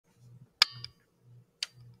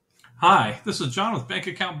Hi, this is John with Bank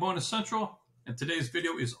Account Bonus Central, and today's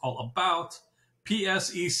video is all about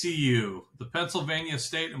PSECU, the Pennsylvania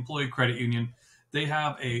State Employee Credit Union. They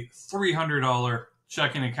have a $300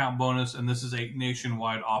 checking account bonus, and this is a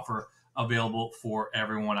nationwide offer available for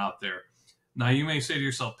everyone out there. Now, you may say to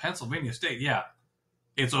yourself, Pennsylvania State, yeah,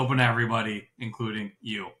 it's open to everybody, including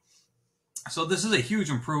you. So this is a huge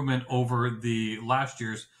improvement over the last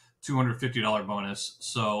year's $250 bonus.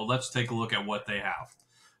 So let's take a look at what they have.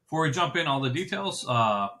 Before we jump in all the details,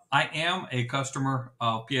 I am a customer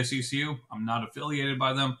of PSECU. I'm not affiliated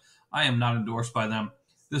by them. I am not endorsed by them.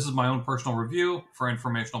 This is my own personal review for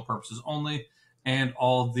informational purposes only, and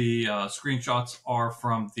all the screenshots are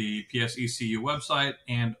from the PSECU website,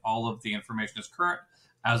 and all of the information is current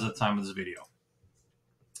as of the time of this video.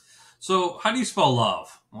 So how do you spell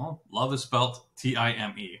love? Well, love is spelled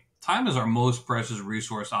T-I-M-E. Time is our most precious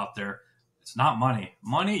resource out there. It's not money.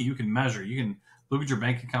 Money you can measure. You can look at your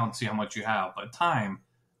bank account and see how much you have. But time,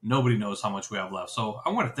 nobody knows how much we have left. So I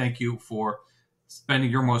want to thank you for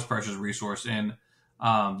spending your most precious resource in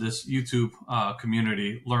this YouTube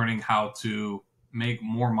community, learning how to make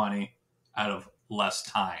more money out of less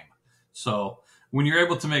time. So when you're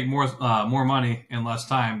able to make more money in less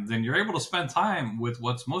time, then you're able to spend time with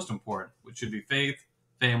what's most important, which should be faith,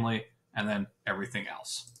 family, and then everything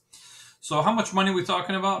else. So how much money are we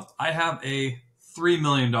talking about? I have a $3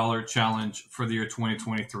 million challenge for the year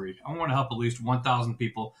 2023. I want to help at least 1,000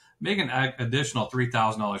 people make an additional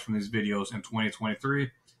 $3,000 from these videos in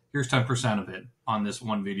 2023. Here's 10% of it on this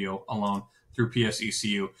one video alone through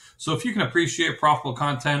PSECU. So if you can appreciate profitable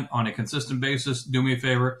content on a consistent basis, do me a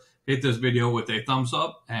favor, hit this video with a thumbs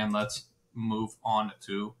up, and let's move on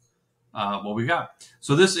to what we got.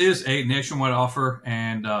 So this is a nationwide offer,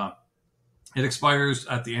 and it expires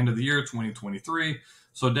at the end of the year, 2023.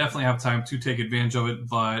 So definitely have time to take advantage of it,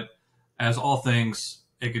 but as all things,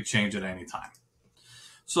 it could change at any time.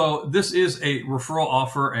 So this is a referral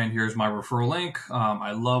offer, and here's my referral link.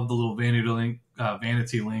 I love the little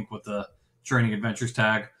vanity link with the Training Adventures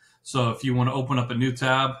tag. So if you want to open up a new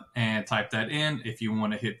tab and type that in, if you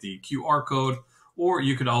want to hit the QR code, or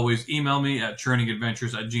you could always email me at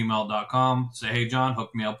churningadventures@gmail.com. Say, hey, John,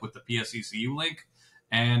 hook me up with the PSECU link,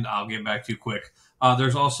 and I'll get back to you quick.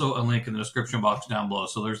 There's also a link in the description box down below.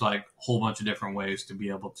 So there's like a whole bunch of different ways to be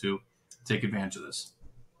able to take advantage of this.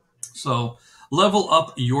 So level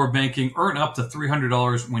up your banking, earn up to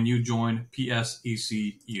 $300 when you join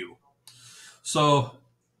PSECU. So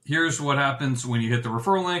here's what happens when you hit the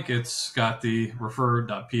referral link. It's got the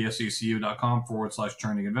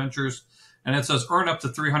refer.psecu.com/churningadventures. And it says earn up to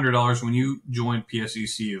 $300 when you join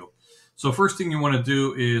PSECU. So first thing you want to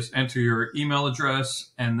do is enter your email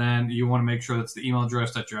address, and then you want to make sure that's the email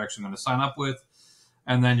address that you're actually going to sign up with.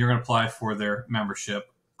 And then you're going to apply for their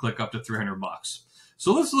membership. Click up to $300.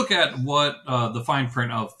 So let's look at what the fine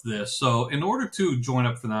print of this. So in order to join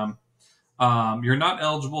up for them, you're not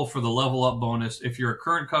eligible for the level up bonus if you're a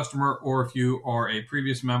current customer, or if you are a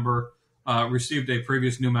previous member, received a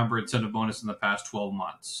previous new member incentive bonus in the past 12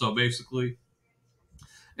 months. So basically,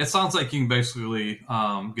 it sounds like you can basically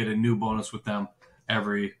get a new bonus with them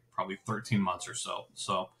every probably 13 months or so.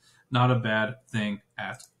 So not a bad thing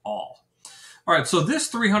at all. All right, so this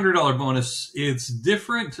 $300 bonus, it's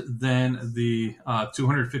different than the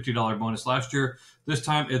 $250 bonus last year. This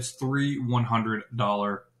time it's three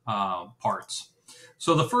 $100 parts.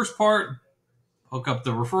 So the first part, hook up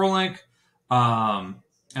the referral link,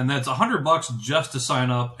 and that's $100 just to sign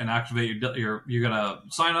up and activate your you gotta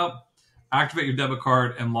sign up, activate your debit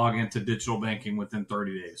card, and log into digital banking within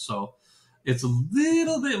 30 days. So it's a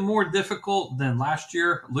little bit more difficult than last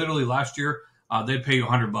year. Literally last year, they'd pay you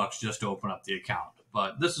 $100 just to open up the account.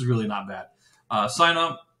 But this is really not bad. Sign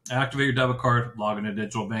up, activate your debit card, log into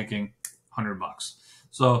digital banking, $100.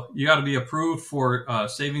 So you got to be approved for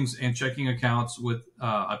savings and checking accounts with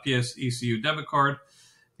a PSECU debit card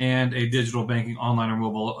and a digital banking online or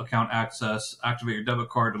mobile account access. Activate your debit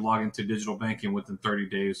card to log into digital banking within 30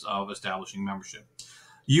 days of establishing membership.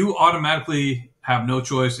 You automatically have no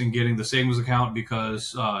choice in getting the savings account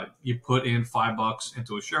because you put in $5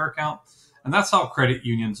 into a share account. And that's how credit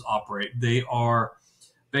unions operate. They are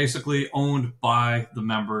basically owned by the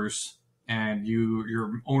members, and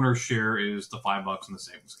your owner's share is the $5 in the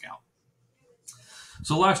savings account.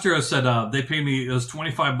 So last year I said they paid me, it was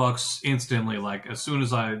 $25 instantly, like as soon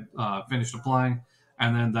as I finished applying,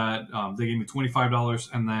 and then that they gave me $25,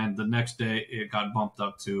 and then the next day it got bumped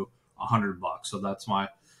up to $100. So that's my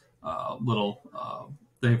little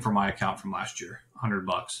thing for my account from last year,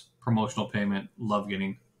 $100 promotional payment. Love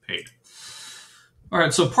getting paid. All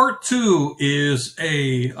right, so part two is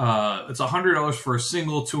it's $100 for a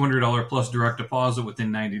single $200 plus direct deposit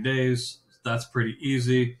within 90 days. That's pretty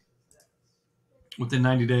easy within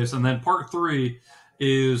 90 days. And then part three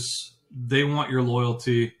is they want your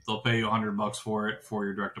loyalty. They'll pay you $100 for it for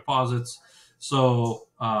your direct deposits. So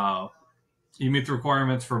you meet the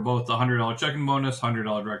requirements for both the $100 checking bonus,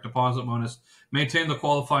 $100 direct deposit bonus. Maintain the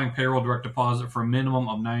qualifying payroll direct deposit for a minimum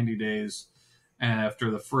of 90 days after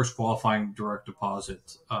the first qualifying direct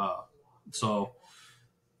deposit. So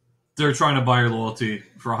they're trying to buy your loyalty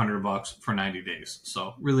for $100 for 90 days.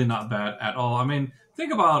 So really not bad at all. I mean,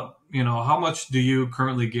 think about, how much do you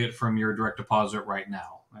currently get from your direct deposit right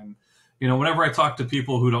now? And, whenever I talk to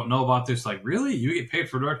people who don't know about this, like, really? You get paid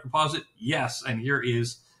for direct deposit? Yes. And here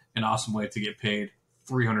is an awesome way to get paid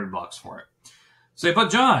 $300 for it. Say, but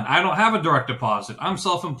John, I don't have a direct deposit. I'm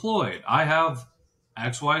self-employed. I have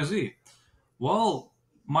XYZ. Well,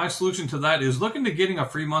 my solution to that is look into getting a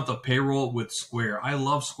free month of payroll with Square. I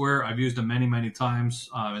love Square. I've used it many, many times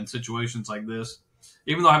in situations like this.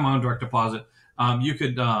 Even though I have my own direct deposit, you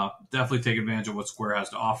could definitely take advantage of what Square has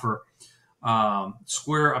to offer.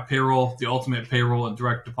 Square, a payroll, the ultimate payroll and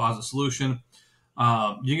direct deposit solution.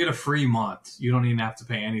 You get a free month. You don't even have to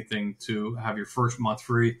pay anything to have your first month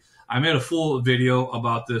free. I made a full video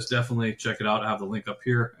about this. Definitely check it out. I have the link up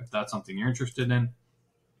here if that's something you're interested in.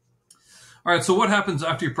 All right, so what happens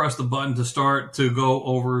after you press the button to start to go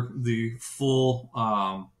over the full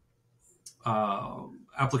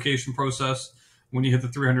application process? When you hit the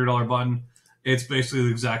 $300 button, it's basically the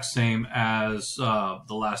exact same as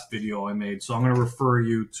the last video I made. So I'm going to refer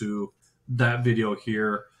you to that video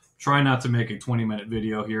here. Try not to make a 20-minute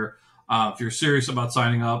video here. If you're serious about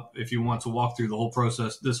signing up, if you want to walk through the whole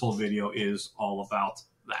process, this whole video is all about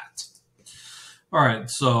that. All right,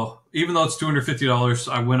 so even though it's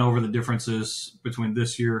 $250, I went over the differences between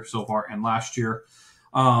this year so far and last year.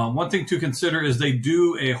 One thing to consider is they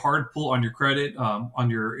do a hard pull on your credit, on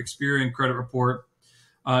your Experian credit report.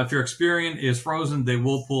 If your Experian is frozen, they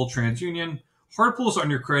will pull TransUnion. Hard pulls on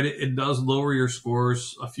your credit, it does lower your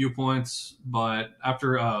scores a few points, but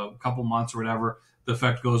after a couple months or whatever, the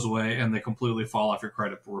effect goes away and they completely fall off your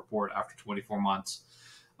credit report after 24 months.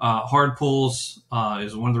 Hard pulls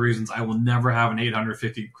is one of the reasons I will never have an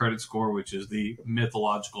 850 credit score, which is the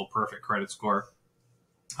mythological perfect credit score.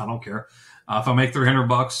 I don't care. If I make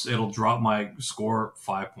 $300, it'll drop my score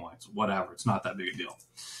 5 points, whatever. It's not that big a deal.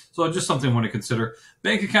 So just something I want to consider.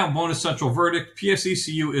 Bank account bonus central verdict.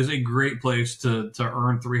 PSECU is a great place to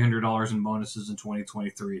earn $300 in bonuses in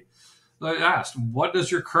 2023. I asked, what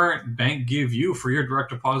does your current bank give you for your direct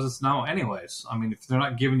deposits now anyways? I mean, if they're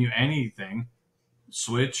not giving you anything,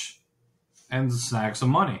 switch and snag some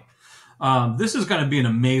money. This is going to be an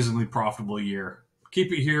amazingly profitable year.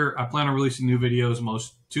 Keep it here. I plan on releasing new videos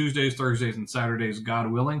most Tuesdays, Thursdays, and Saturdays,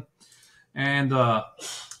 God willing. And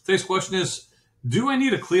today's question is, do I need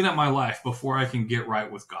to clean up my life before I can get right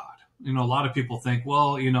with God? A lot of people think,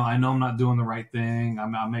 well, I know I'm not doing the right thing.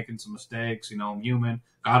 I'm making some mistakes. I'm human.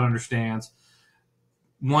 God understands.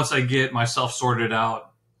 Once I get myself sorted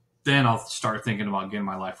out, then I'll start thinking about getting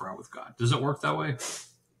my life right with God. Does it work that way? It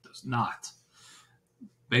does not.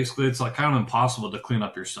 Basically, it's like kind of impossible to clean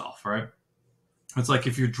up yourself, right? It's like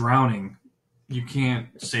if you're drowning, you can't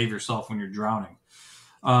save yourself when you're drowning.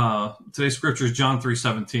 Today's scripture is John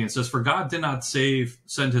 3:17. It says, "For God did not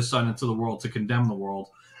send his son into the world to condemn the world,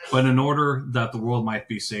 but in order that the world might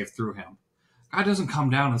be saved through him." God doesn't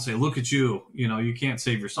come down and say, look at you, you can't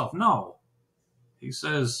save yourself. No. He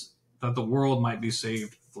says that the world might be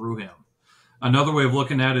saved through him. Another way of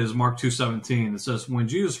looking at it is Mark 2:17. It says, when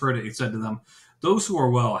Jesus heard it, he said to them, "Those who are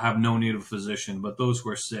well have no need of a physician, but those who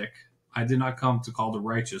are sick. I did not come to call the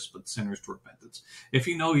righteous, but sinners to repentance." If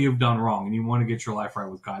you know you've done wrong and you want to get your life right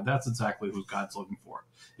with God, that's exactly who God's looking for.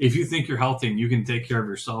 If you think you're healthy and you can take care of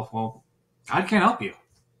yourself, well, God can't help you.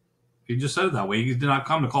 He just said it that way. He did not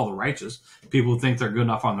come to call the righteous, people who think they're good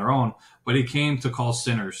enough on their own, but he came to call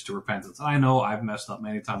sinners to repentance. I know I've messed up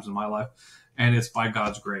many times in my life, and it's by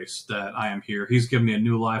God's grace that I am here. He's given me a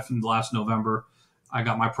new life. In the last November, I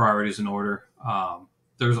got my priorities in order.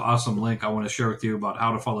 There's an awesome link I want to share with you about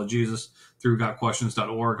how to follow Jesus through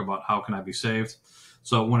gotquestions.org about how can I be saved.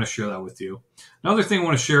 So I want to share that with you. Another thing I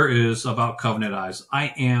want to share is about Covenant Eyes.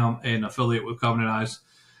 I am an affiliate with Covenant Eyes,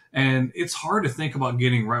 and it's hard to think about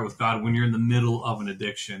getting right with God when you're in the middle of an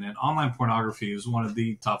addiction. And online pornography is one of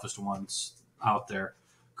the toughest ones out there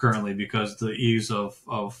currently because the ease of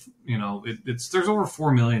there's over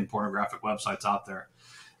 4 million pornographic websites out there.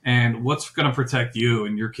 And what's going to protect you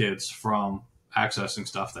and your kids from accessing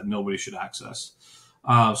stuff that nobody should access?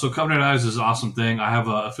 So Covenant Eyes is an awesome thing. I have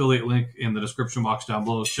an affiliate link in the description box down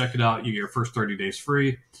below. Check it out. You get your first 30 days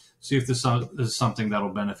free. See if this is something that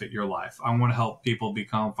will benefit your life. I want to help people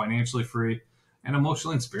become financially free and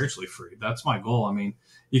emotionally and spiritually free. That's my goal. I mean,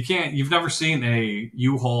 you've never seen a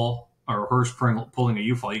U-Haul or a hearse pulling a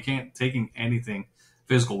U-Haul. You can't taking anything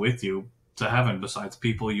physical with you to heaven besides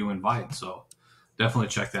people you invite. So definitely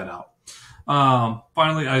check that out.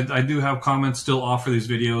 Finally, I do have comments still off for these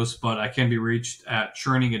videos, but I can be reached at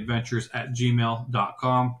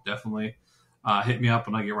churningadventures@gmail.com. Definitely hit me up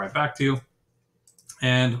and I'll get right back to you.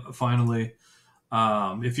 And finally,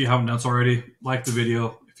 if you haven't done so already, like the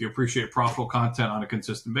video. If you appreciate profitable content on a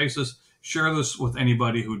consistent basis, share this with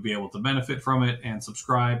anybody who would be able to benefit from it, and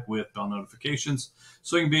subscribe with bell notifications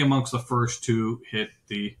so you can be amongst the first to hit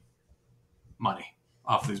the money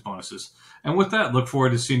off of these bonuses. And with that, look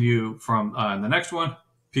forward to seeing you from in the next one.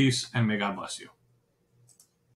 Peace, and may God bless you.